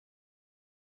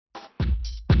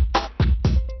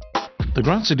The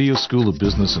Graziadillo School of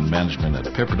Business and Management at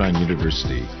Pepperdine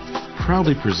University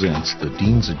proudly presents the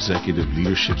Dean's Executive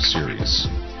Leadership Series.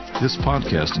 This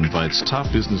podcast invites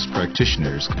top business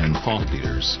practitioners and thought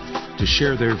leaders to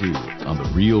share their view on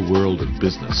the real world of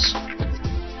business.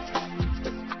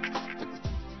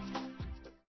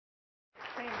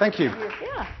 Thank you.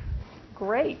 Yeah,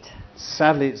 great.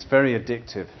 Sadly, it's very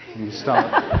addictive. You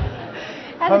start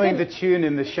humming the tune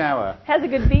in the shower. Has a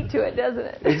good beat to it, doesn't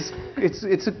it?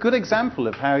 It's a good example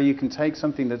of how you can take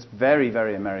something that's very,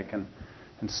 very American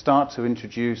and start to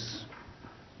introduce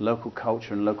local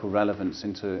culture and local relevance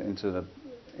into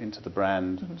the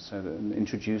brand, so that, and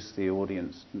introduce the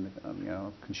audience, and,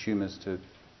 consumers to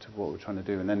what we're trying to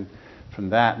do, and then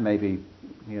from that maybe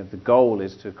the goal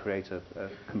is to create a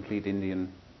complete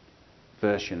Indian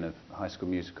version of High School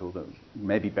Musical that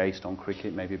may be based on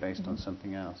cricket, maybe based on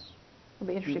something else.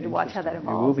 It'll be interesting to watch how that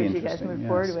evolves as you guys move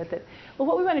forward with it. Well,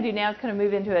 what we want to do now is kind of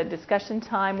move into a discussion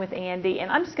time with Andy, and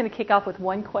I'm just going to kick off with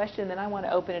one question, then I want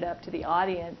to open it up to the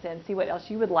audience and see what else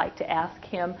you would like to ask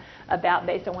him about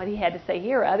based on what he had to say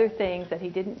here, or other things that he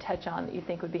didn't touch on that you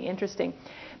think would be interesting.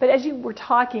 But as you were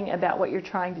talking about what you're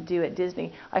trying to do at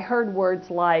Disney, I heard words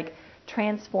like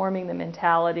transforming the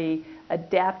mentality,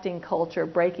 adapting culture,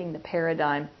 breaking the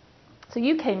paradigm. So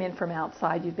you came in from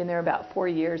outside. You've been there about 4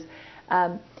 years.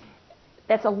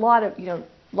 That's a lot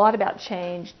about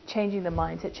change, changing the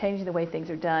mindset, changing the way things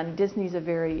are done. Disney's a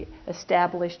very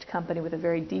established company with a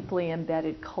very deeply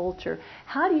embedded culture.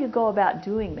 How do you go about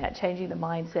doing that, changing the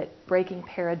mindset, breaking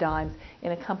paradigms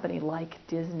in a company like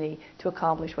Disney to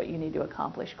accomplish what you need to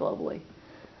accomplish globally?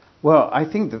 Well, I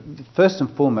think that first and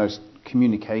foremost,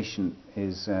 communication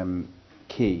is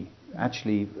key.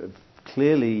 Actually,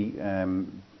 clearly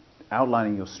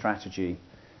outlining your strategy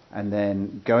and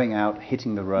then going out,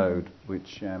 hitting the road,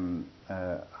 which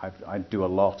I do a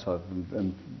lot of,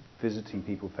 and visiting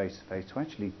people face to face to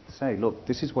actually say, look,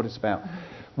 this is what it's about.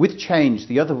 With change,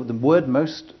 the word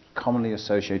most commonly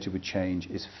associated with change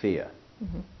is fear.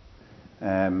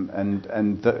 And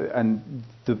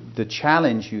the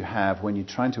challenge you have when you're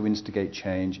trying to instigate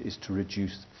change is to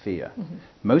reduce fear.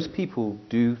 Most people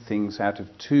do things out of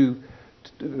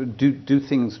do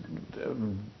things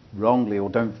wrongly, or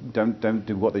don't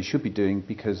do what they should be doing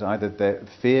because either they're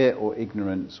fear or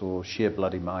ignorance or sheer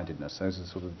bloody-mindedness. Those are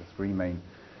sort of the three main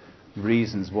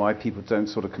reasons why people don't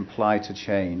sort of comply to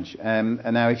change. And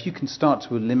now, if you can start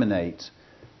to eliminate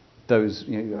those,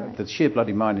 the sheer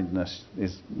bloody-mindedness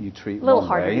is you treat a little one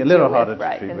harder way, to a little deal harder with, to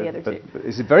right, treat than the other two. But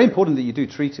it's very important that you do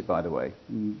treat it, by the way.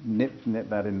 Nip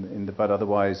that in the bud.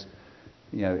 Otherwise,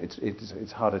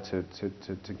 it's harder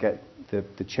to get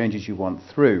the changes you want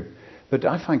through. But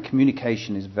I find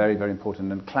communication is very, very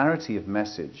important, and clarity of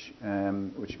message,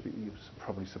 which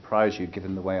probably surprise you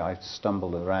given the way I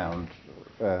stumble around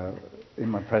in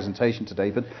my presentation today.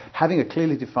 But having a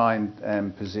clearly defined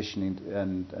positioning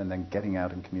and then getting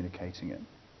out and communicating it.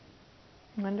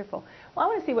 Wonderful. Well, I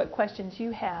want to see what questions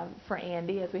you have for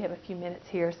Andy as we have a few minutes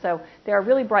here. So there are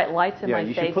really bright lights in my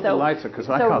face. Yeah, you should put the lights up because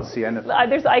I can't see anything.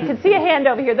 I can see a hand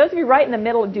over here. Those of you right in the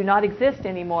middle do not exist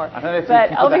anymore. I don't know if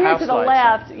but you can over put the here house to the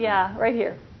lights left, yeah, right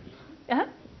here. Just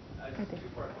a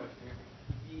two-part question here.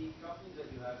 The companies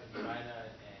that you have in China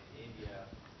and India,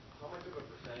 how much of a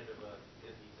percentage of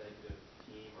the executive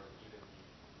team or even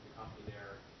the company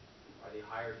there are they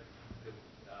hired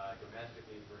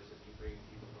domestically versus you bringing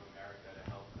people from America to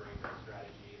help bring the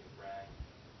strategy and the brand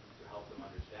to help them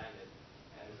understand it?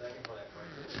 And the second part of that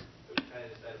question, what you kind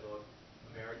of said about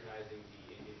Americanizing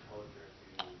the Indian culture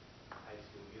to High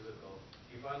School Musical, do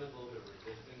you find there's a little bit of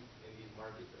resistance in these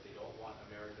markets that they don't want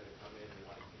America to come in, they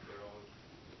want to keep their own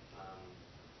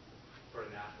sort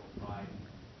of national pride?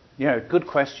 Yeah, good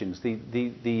questions.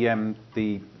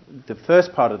 The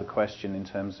first part of the question, in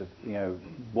terms of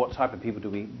what type of people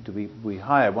do we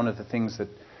hire, one of the things that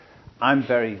I'm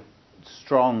very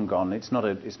strong on, it's not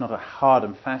a hard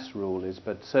and fast rule,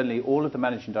 but certainly all of the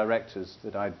managing directors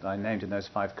that I named in those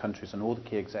 5 countries and all the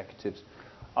key executives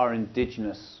are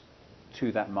indigenous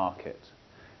to that market.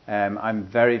 I'm a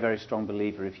very, very strong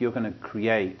believer if you're going to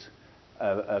create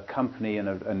a company and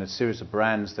a series of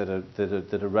brands that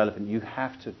are relevant, you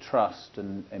have to trust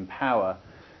and empower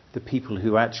the people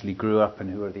who actually grew up and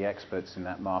who are the experts in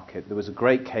that market. There was a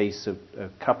great case of a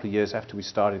couple of years after we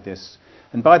started this.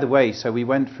 And by the way, so we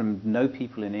went from no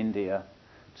people in India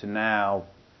to now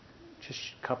just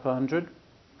a couple of hundred,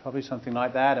 probably something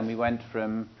like that. And we went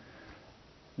from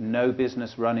no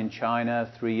business run in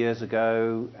China 3 years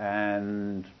ago,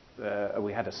 and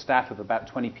we had a staff of about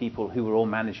 20 people who were all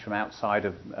managed from outside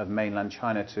of mainland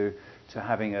China to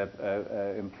having an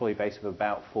employee base of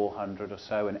about 400 or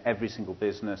so, and every single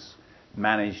business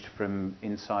managed from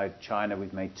inside China.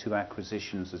 We've made 2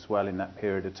 acquisitions as well in that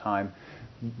period of time.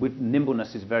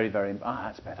 Nimbleness is very, very...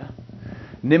 that's better.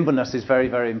 Nimbleness is very,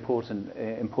 very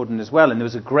important as well. And there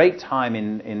was a great time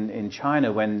in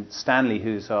China when Stanley,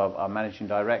 who's our managing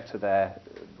director there,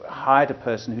 hired a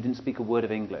person who didn't speak a word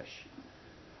of English.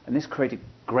 And this created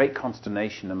great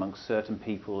consternation amongst certain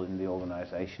people in the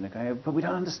organization. They're going, but we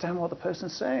don't understand what the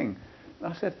person's saying.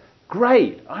 And I said,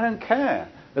 great, I don't care.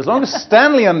 As long as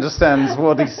Stanley understands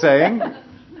what he's saying,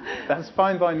 that's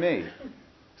fine by me.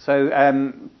 So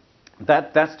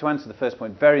that's to answer the first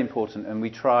point. Very important, and we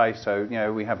try.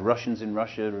 So we have Russians in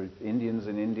Russia, Indians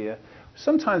in India.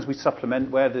 Sometimes we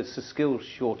supplement where there's a skills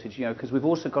shortage, because we've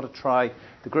also got to try.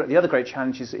 The other great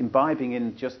challenge is imbibing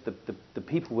in just the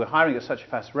people we're hiring at such a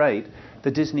fast rate,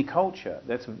 the Disney culture.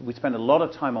 We spend a lot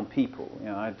of time on people.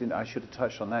 I should have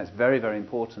touched on that. It's very, very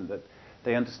important that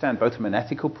they understand, both from an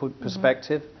ethical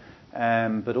perspective,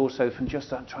 but also from just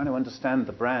trying to understand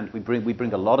the brand. We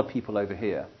bring a lot of people over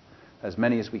here, as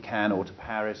many as we can, or to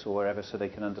Paris or wherever, so they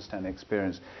can understand the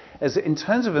experience. In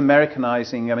terms of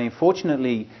Americanizing,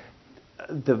 fortunately,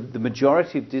 the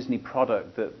majority of Disney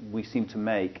product that we seem to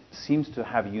make seems to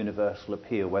have universal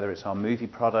appeal, whether it's our movie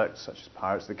products, such as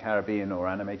Pirates of the Caribbean, or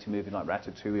animated movie like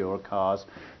Ratatouille or Cars,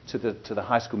 to the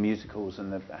High School Musicals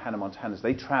and the Hannah Montanas.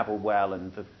 They travel well,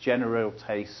 and the general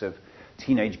tastes of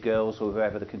teenage girls or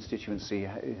whoever the constituency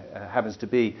happens to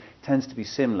be tends to be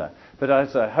similar. But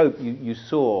as I hope you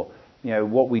saw,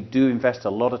 what we do invest a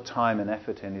lot of time and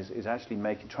effort in is actually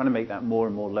trying to make that more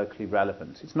and more locally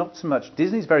relevant. It's not so much...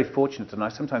 Disney's very fortunate, and I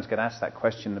sometimes get asked that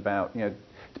question about,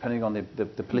 depending on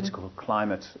the political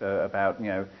climate, about,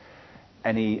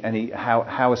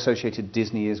 how associated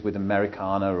Disney is with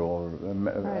Americana or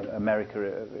America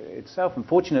itself.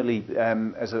 Unfortunately,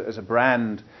 as a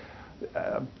brand,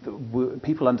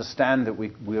 people understand that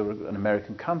we're an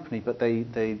American company, but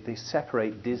they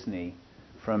separate Disney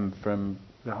from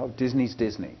Disney's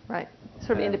Disney. Right.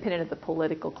 Sort of independent of the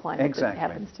political climate that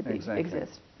happens to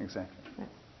exist. Exactly. Right.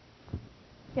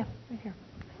 Yeah, right here.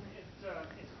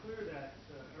 It's clear that,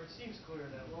 or it seems clear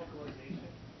that localization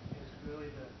is really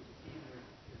the key to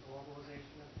the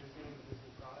globalization of Disney and the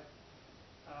Disney product.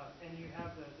 And you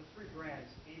have the 3 brands,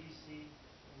 ABC,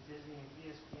 and Disney, and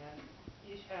ESPN,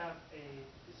 each have it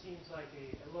seems like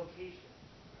a location,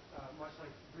 much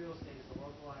like real estate is a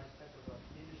localized type of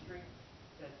industry,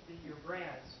 that your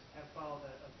brands have followed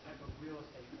a type of real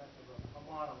estate type of a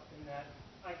model, in that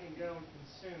I can go and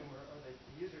consume, or the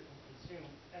user can consume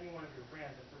any one of your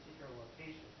brands at a particular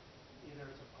location. Either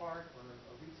it's a park or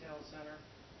a retail center,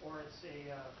 or it's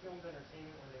a filmed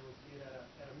entertainment where they would see it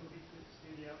at a movie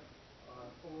studio,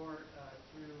 or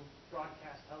through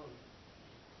broadcast television.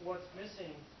 What's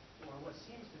missing, or what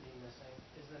seems to be missing,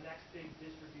 is the next big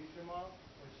distribution model,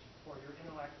 which for your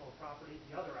intellectual property,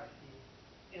 the other IP,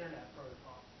 Internet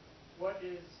protocol. What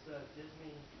is the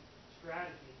Disney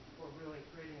strategy for really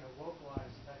creating a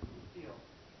localized type of appeal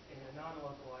in a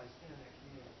non-localized Internet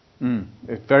community?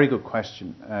 A very good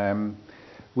question.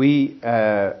 We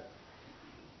have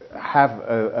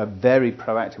a very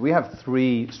proactive... We have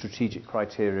 3 strategic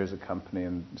criteria as a company,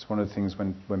 and it's one of the things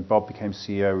when Bob became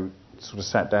CEO, sort of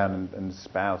sat down and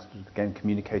espoused, again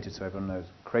communicated so everyone knows: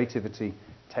 creativity,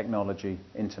 technology,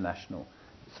 international.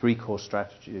 3 core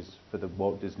strategies for the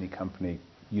Walt Disney Company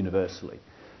universally.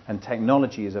 And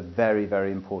technology is a very,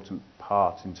 very important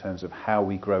part in terms of how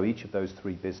we grow each of those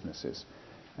 3 businesses.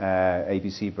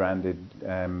 ABC branded,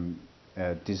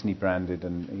 Disney branded,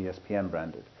 and ESPN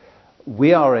branded.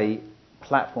 We are a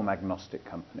platform agnostic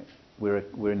company.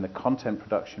 We're in the content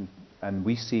production, and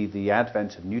we see the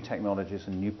advent of new technologies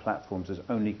and new platforms as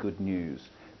only good news.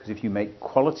 Because if you make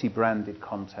quality branded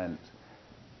content,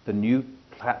 the new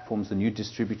platforms, the new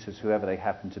distributors, whoever they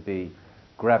happen to be,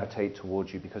 gravitate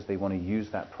towards you because they want to use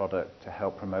that product to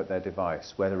help promote their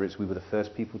device. Whether it's we were the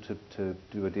first people to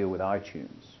do a deal with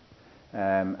iTunes.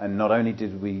 And not only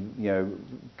did we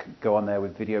go on there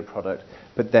with video product,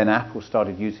 but then Apple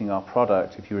started using our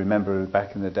product. If you remember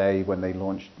back in the day when they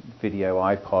launched video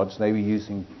iPods, they were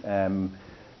using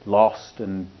Lost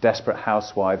and Desperate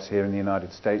Housewives here in the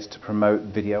United States to promote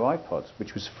video iPods,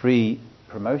 which was free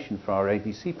promotion for our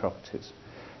ABC properties.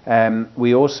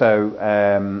 We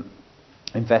also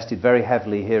invested very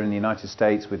heavily here in the United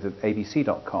States with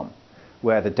ABC.com,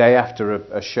 where the day after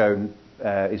a show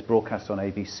is broadcast on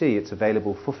ABC, it's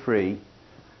available for free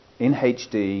in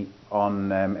HD on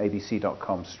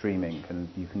ABC.com streaming, and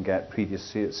you can get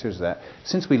previous series of that.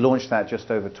 Since we launched that just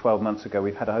over 12 months ago,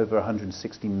 we've had over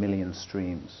 160 million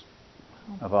streams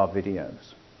of our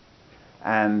videos.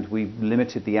 And we've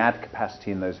limited the ad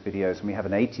capacity in those videos, and we have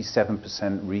an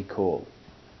 87% recall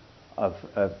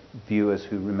of viewers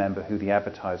who remember who the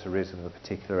advertiser is of a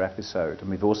particular episode. And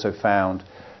we've also found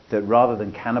that rather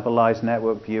than cannibalize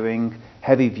network viewing,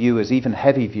 heavy viewers, even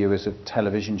heavy viewers of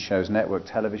television shows, network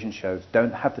television shows,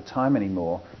 don't have the time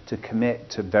anymore to commit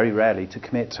to, very rarely, to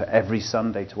commit to every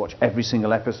Sunday to watch every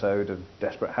single episode of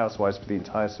Desperate Housewives for the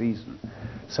entire season.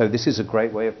 So this is a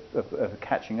great way of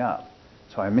catching up.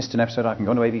 So I missed an episode, I can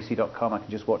go to abc.com, I can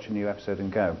just watch a new episode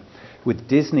and go. With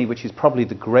Disney, which is probably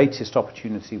the greatest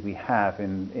opportunity we have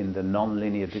in the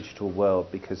non-linear digital world,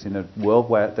 because in a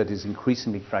world that is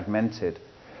increasingly fragmented,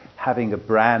 having a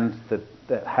brand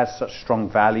that has such strong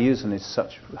values and is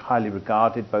such highly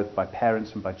regarded both by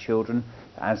parents and by children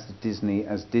as Disney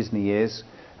is,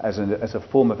 as a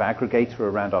form of aggregator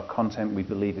around our content, we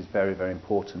believe is very, very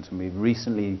important. And we've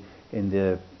recently, in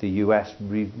the US,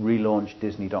 relaunched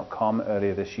Disney.com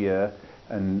earlier this year,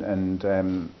 and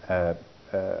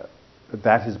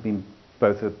that has been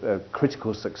both a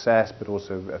critical success but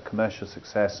also a commercial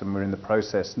success, and we're in the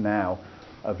process now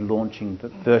of launching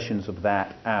versions of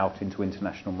that out into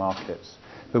international markets.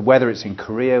 But whether it's in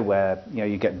Korea, where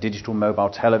you get digital mobile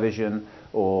television,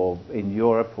 or in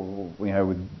Europe, or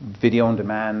with video on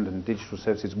demand and digital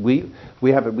services, we've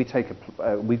got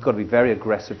to be very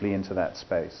aggressively into that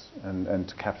space and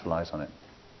to capitalize on it.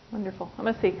 Wonderful. I'm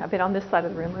going to see. I've been on this side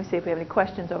of the room. Let me see if we have any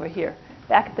questions over here.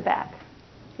 Back at the back.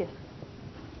 Yes.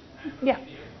 Yeah.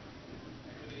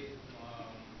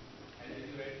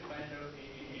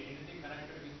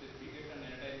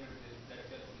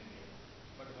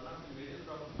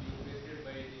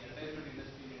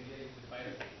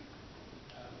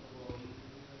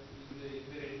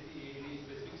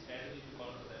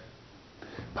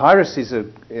 Piracy is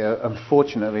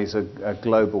unfortunately a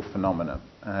global phenomenon,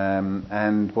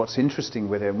 and what's interesting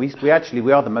with it, we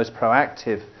are the most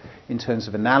proactive in terms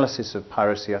of analysis of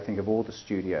piracy, I think, of all the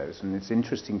studios. And it's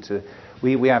interesting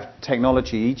we have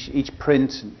technology. Each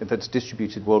print that's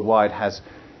distributed worldwide has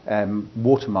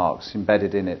watermarks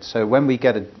embedded in it. So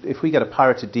if we get a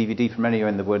pirated DVD from anywhere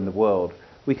in the world,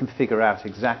 we can figure out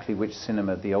exactly which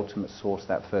cinema the ultimate source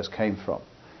that first came from.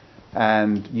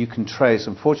 And you can trace,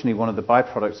 unfortunately, one of the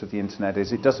byproducts of the internet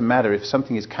is it doesn't matter if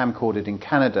something is camcorded in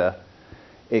Canada,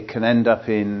 it can end up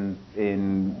in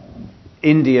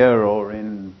India or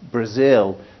in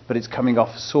Brazil, but it's coming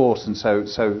off a source. And so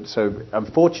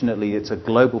unfortunately, it's a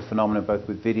global phenomenon, both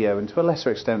with video and to a lesser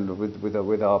extent with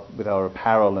our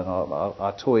apparel and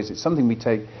our toys. It's something we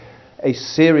take a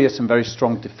serious and very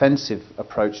strong defensive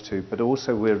approach to, but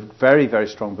also we're very, very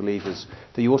strong believers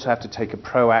that you also have to take a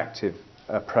proactive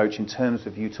approach in terms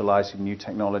of utilizing new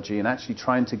technology and actually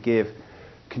trying to give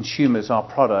consumers our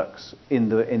products in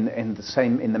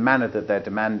the manner that they're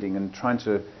demanding, and trying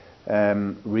to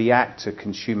react to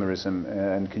consumerism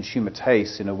and consumer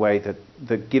tastes in a way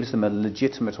that gives them a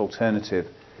legitimate alternative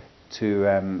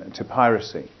to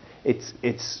piracy. It's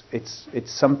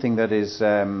something that is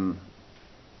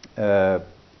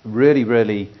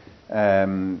really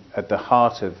at the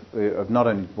heart of not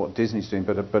only what Disney's doing,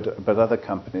 but other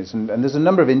companies. And there's a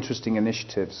number of interesting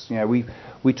initiatives.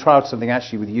 We trialed something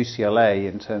actually with UCLA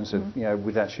in terms of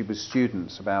with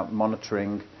students about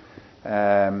monitoring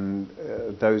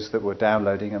those that were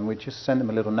downloading, and we just send them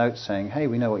a little note saying, "Hey,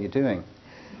 we know what you're doing."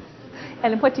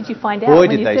 And what did you find out? Boy,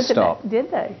 did they stop!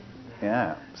 Did they?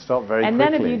 Yeah, stop very and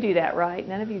quickly. None of you do that, right?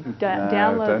 None of you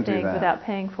download things without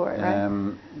paying for it,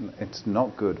 right? It's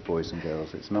not good, boys and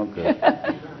girls. It's not good.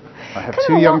 I have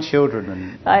two young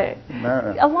children,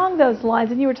 and along those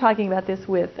lines. And you were talking about this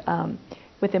with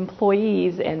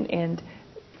employees and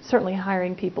certainly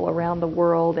hiring people around the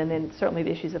world, and then certainly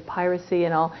the issues of piracy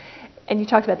and all. And you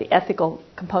talked about the ethical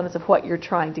components of what you're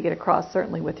trying to get across,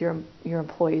 certainly with your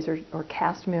employees or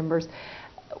cast members.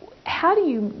 How do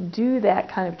you do that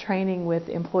kind of training with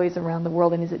employees around the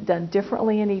world, and is it done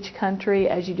differently in each country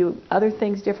as you do other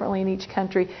things differently in each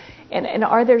country? And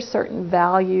are there certain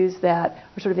values that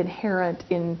are sort of inherent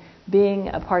in being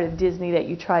a part of Disney that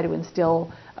you try to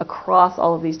instill across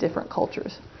all of these different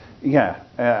cultures? Yeah,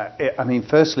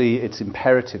 firstly, it's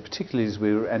imperative, particularly as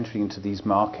we're entering into these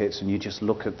markets, and you just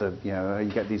look at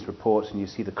you get these reports and you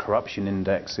see the corruption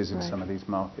indexes in some of these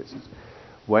markets. It's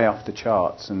way off the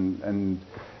charts, and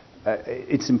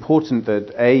it's important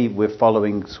that we're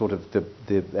following sort of the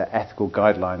ethical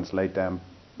guidelines laid down.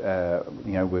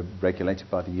 We're regulated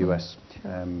by the U.S.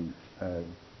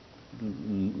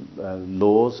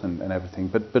 Laws and everything,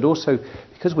 but also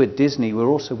because we're Disney,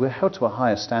 we're held to a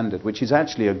higher standard, which is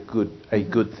actually a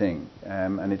good thing,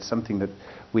 and it's something that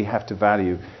we have to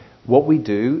value. What we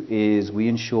do is we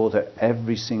ensure that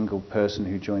every single person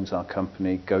who joins our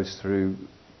company goes through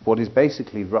what is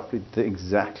basically roughly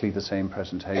exactly the same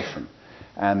presentation.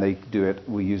 and they do it.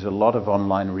 We use a lot of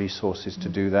online resources to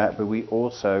do that, but we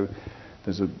also,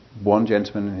 there's one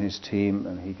gentleman in his team,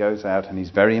 and he goes out and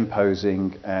he's very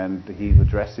imposing, and he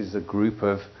addresses a group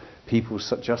of people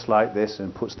just like this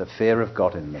and puts the fear of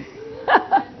God in them.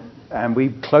 And we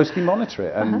closely monitor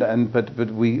it,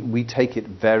 but we take it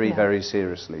very, very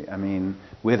seriously. I mean,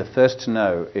 we're the first to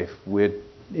know if we're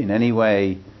in any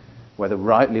way, whether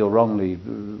rightly or wrongly,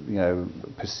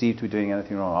 perceived to be doing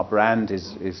anything wrong. Our brand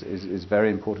is very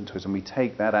important to us, and we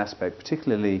take that aspect,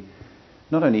 particularly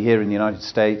not only here in the United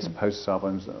States, post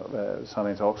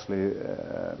Sarbanes-Oxley,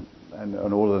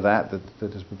 and all of that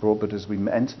has been brought, but as we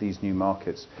enter these new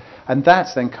markets. And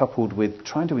that's then coupled with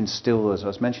trying to instill, as I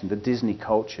was mentioning, the Disney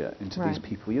culture into these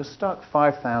people. You're stuck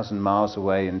 5,000 miles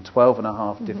away in 12 and a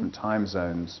half different time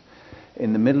zones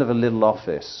in the middle of a little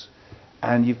office,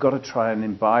 and you've got to try and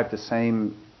imbibe the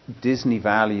same Disney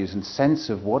values and sense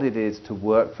of what it is to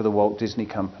work for the Walt Disney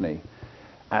Company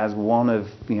as one of,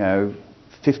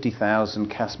 50,000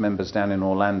 cast members down in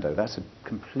Orlando. That's a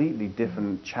completely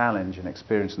different challenge and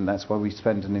experience, and that's why we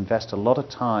spend and invest a lot of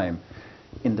time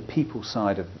in the people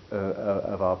side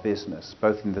of our business,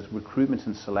 both in the recruitment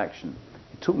and selection.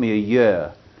 It took me a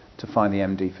year to find the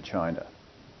MD for China,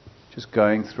 just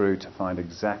going through to find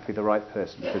exactly the right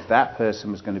person, because that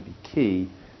person was going to be key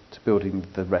to building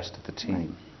the rest of the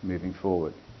team moving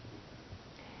forward.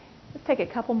 Let's take a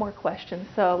couple more questions.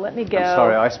 So let me go. I'm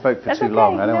sorry, I spoke for too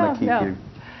long. I don't want to keep you.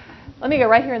 Let me go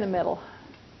right here in the middle.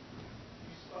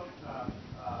 You spoke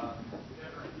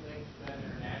different things done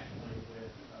internationally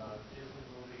with Disney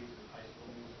movies and High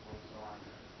School Musical and so on.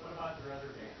 What about your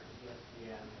other banners,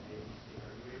 ESPN and ABC?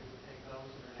 Are you able to take those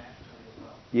internationally as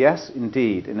well? Yes,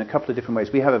 indeed, in a couple of different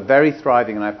ways. We have a very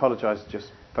thriving, and I apologize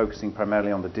just focusing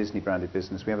primarily on the Disney branded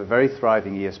business, we have a very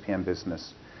thriving ESPN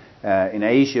business. In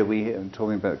Asia,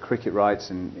 talking about cricket rights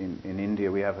in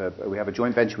India, we have a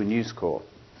joint venture with News Corp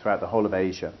throughout the whole of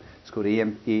Asia. It's called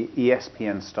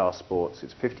ESPN Star Sports.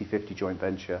 It's a 50-50 joint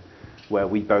venture where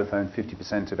we both own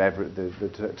 50% of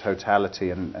the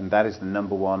totality, and that is the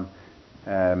number one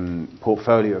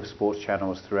portfolio of sports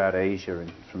channels throughout Asia,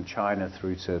 and from China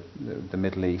through to the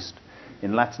Middle East.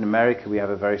 In Latin America, we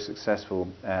have a very successful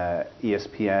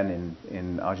ESPN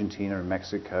in Argentina and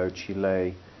Mexico,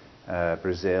 Chile,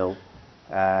 Brazil,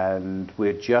 and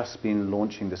we've just been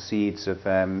launching the seeds of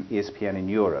ESPN in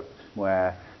Europe,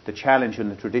 where the challenge in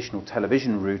the traditional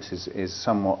television route is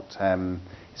somewhat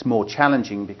it's more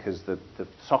challenging because the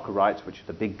soccer rights, which are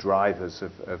the big drivers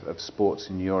of sports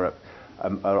in Europe,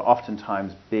 are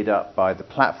oftentimes bid up by the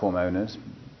platform owners,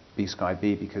 Sky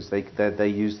B, because they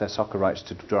use their soccer rights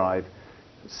to drive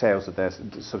sales of their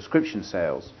subscription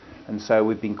sales. And so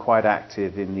we've been quite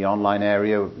active in the online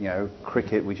area.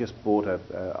 Cricket. We just bought an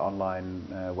online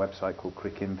website called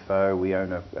Cricinfo. We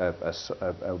own a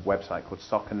website called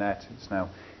SoccerNet.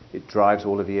 It drives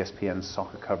all of ESPN's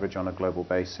soccer coverage on a global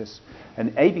basis.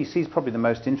 And ABC is probably the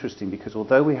most interesting because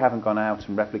although we haven't gone out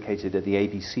and replicated at the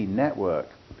ABC network,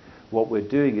 what we're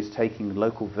doing is taking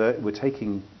we're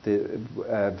taking the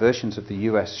versions of the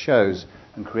US shows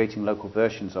and creating local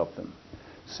versions of them.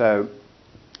 So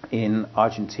in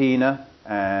Argentina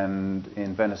and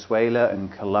in Venezuela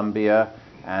and Colombia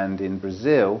and in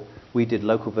Brazil, we did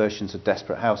local versions of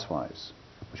Desperate Housewives,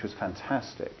 which was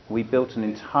fantastic. We built an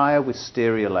entire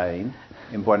wisteria lane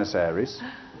in Buenos Aires,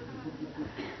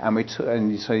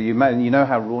 and so you know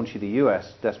how raunchy the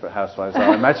U.S. Desperate Housewives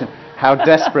are. Imagine how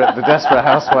desperate the Desperate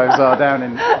Housewives are down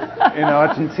in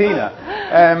Argentina.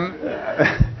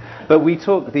 But we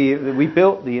built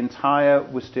the entire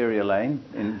wisteria lane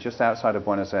just outside of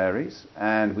Buenos Aires,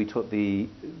 and we took the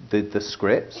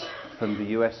scripts from the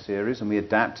U.S. series and we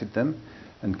adapted them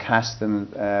and cast them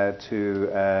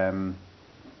to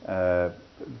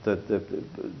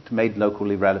made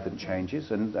locally relevant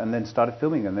changes, and then started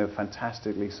filming them. They were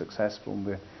fantastically successful. And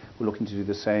we're looking to do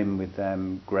the same with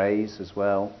Grays as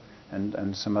well,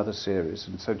 and some other series.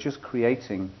 And so just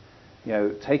creating,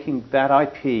 taking that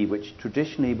IP, which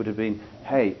traditionally would have been,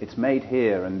 hey, it's made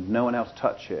here and no one else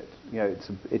touch it.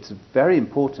 It's a very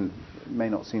important. It may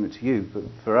not seem it to you, but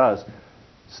for us,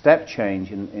 step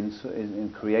change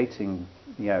in creating,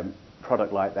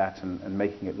 product like that and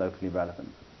making it locally relevant.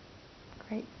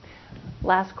 Great.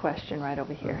 Last question right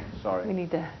over here. Sorry. We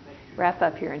need to wrap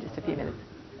up here in just a few minutes.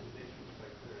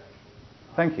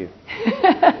 Thank you. Because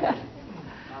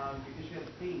you had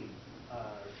a theme,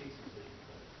 that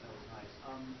was nice.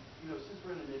 Since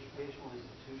we're in an educational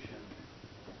institution,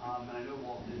 and I know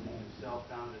Walt Disney himself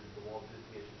founded the Walt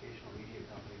Disney Educational Media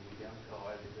Company, WeDemCo.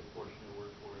 I had a good portion of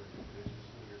work for it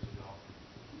some years ago.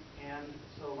 And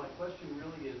so my question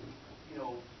really is,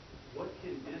 what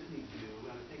can Disney do,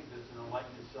 and I think there's an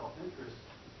enlightened self-interest,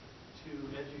 to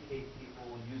educate people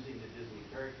using the Disney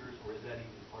characters, or is that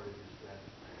even part of your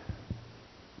strategy?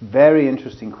 Very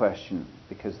interesting question,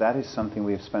 because that is something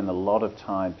we have spent a lot of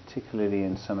time, particularly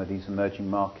in some of these emerging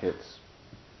markets,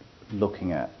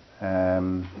 looking at.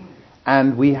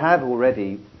 And we have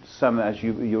already some, as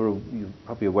you're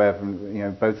probably aware of,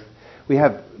 both. We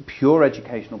have pure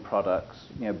educational products.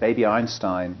 Baby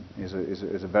Einstein is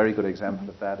a very good example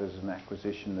of that as an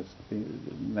acquisition that's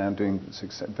now doing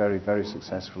very, very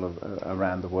successful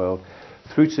around the world.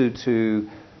 Through to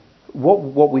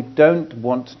what we don't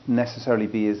want to necessarily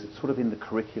be is sort of in the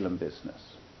curriculum business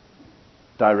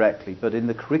directly, but in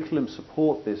the curriculum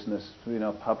support business,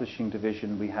 our publishing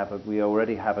division, we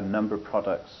already have a number of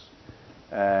products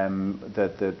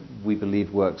that we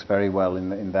believe works very well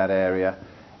in that area.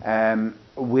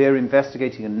 We're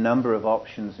investigating a number of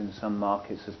options in some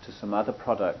markets as to some other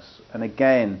products. And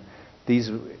again,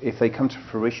 these, if they come to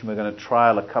fruition, we're going to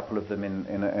trial a couple of them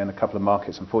in a couple of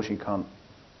markets. Unfortunately, can't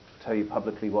tell you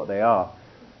publicly what they are.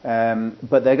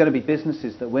 But they're going to be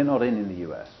businesses that we're not in the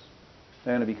US.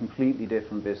 They're going to be completely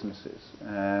different businesses.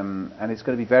 And it's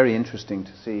going to be very interesting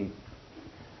to see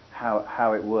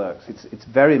how it works. It's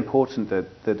very important that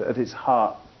at its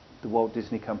heart, the Walt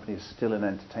Disney Company is still an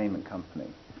entertainment company.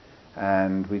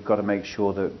 And we've got to make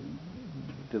sure that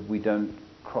we don't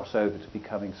cross over to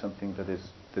becoming something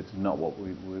that's not what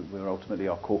we're ultimately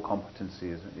our core competency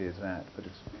is at. But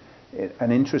it's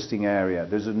an interesting area.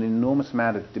 There's an enormous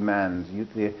amount of demand.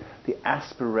 The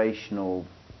aspirational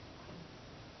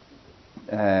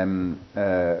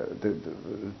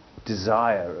the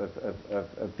desire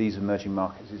of these emerging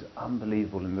markets is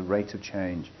unbelievable in the rate of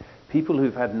change. People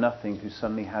who've had nothing who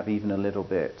suddenly have even a little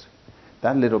bit,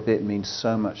 that little bit means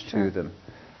so much to them.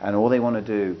 And all they want to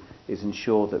do is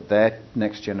ensure that their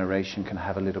next generation can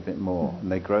have a little bit more.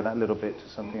 And they grow that little bit to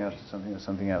something else, to something else,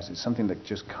 something else. It's something that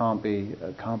just can't be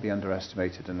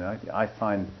underestimated. And I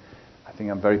think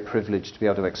I'm very privileged to be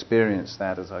able to experience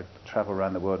that as I travel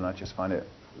around the world, and I just find it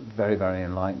very, very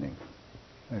enlightening,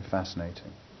 very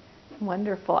fascinating.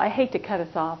 Wonderful. I hate to cut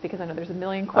us off because I know there's a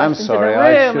million questions in the room,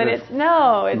 and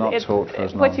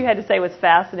what you had to say was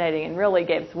fascinating and really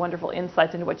gave us wonderful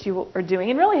insights into what you are doing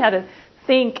and really how to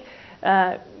think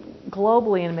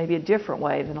globally in maybe a different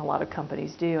way than a lot of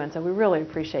companies do. And so we really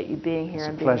appreciate you being here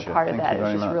and being a part of that.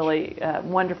 It's just really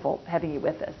wonderful having you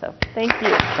with us. So thank you.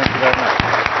 Thank you very much.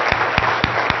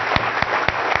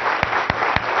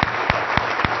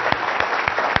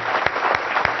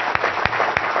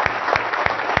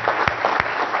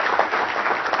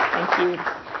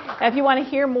 Now, if you want to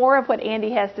hear more of what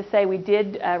Andy has to say, we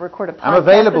did record a podcast. I'm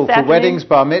available for weddings,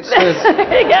 bar mitzvahs.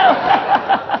 There you go.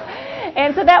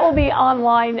 And so that will be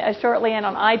online shortly and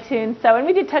on iTunes. And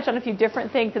we did touch on a few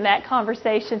different things in that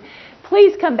conversation.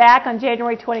 Please come back on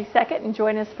January 22nd and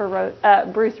join us for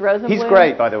Bruce Rosenblum. He's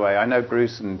great, by the way. I know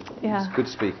Bruce, and he's a good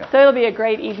speaker. So it'll be a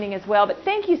great evening as well. But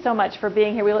thank you so much for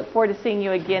being here. We look forward to seeing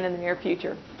you again in the near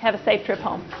future. Have a safe trip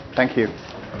home. Thank you.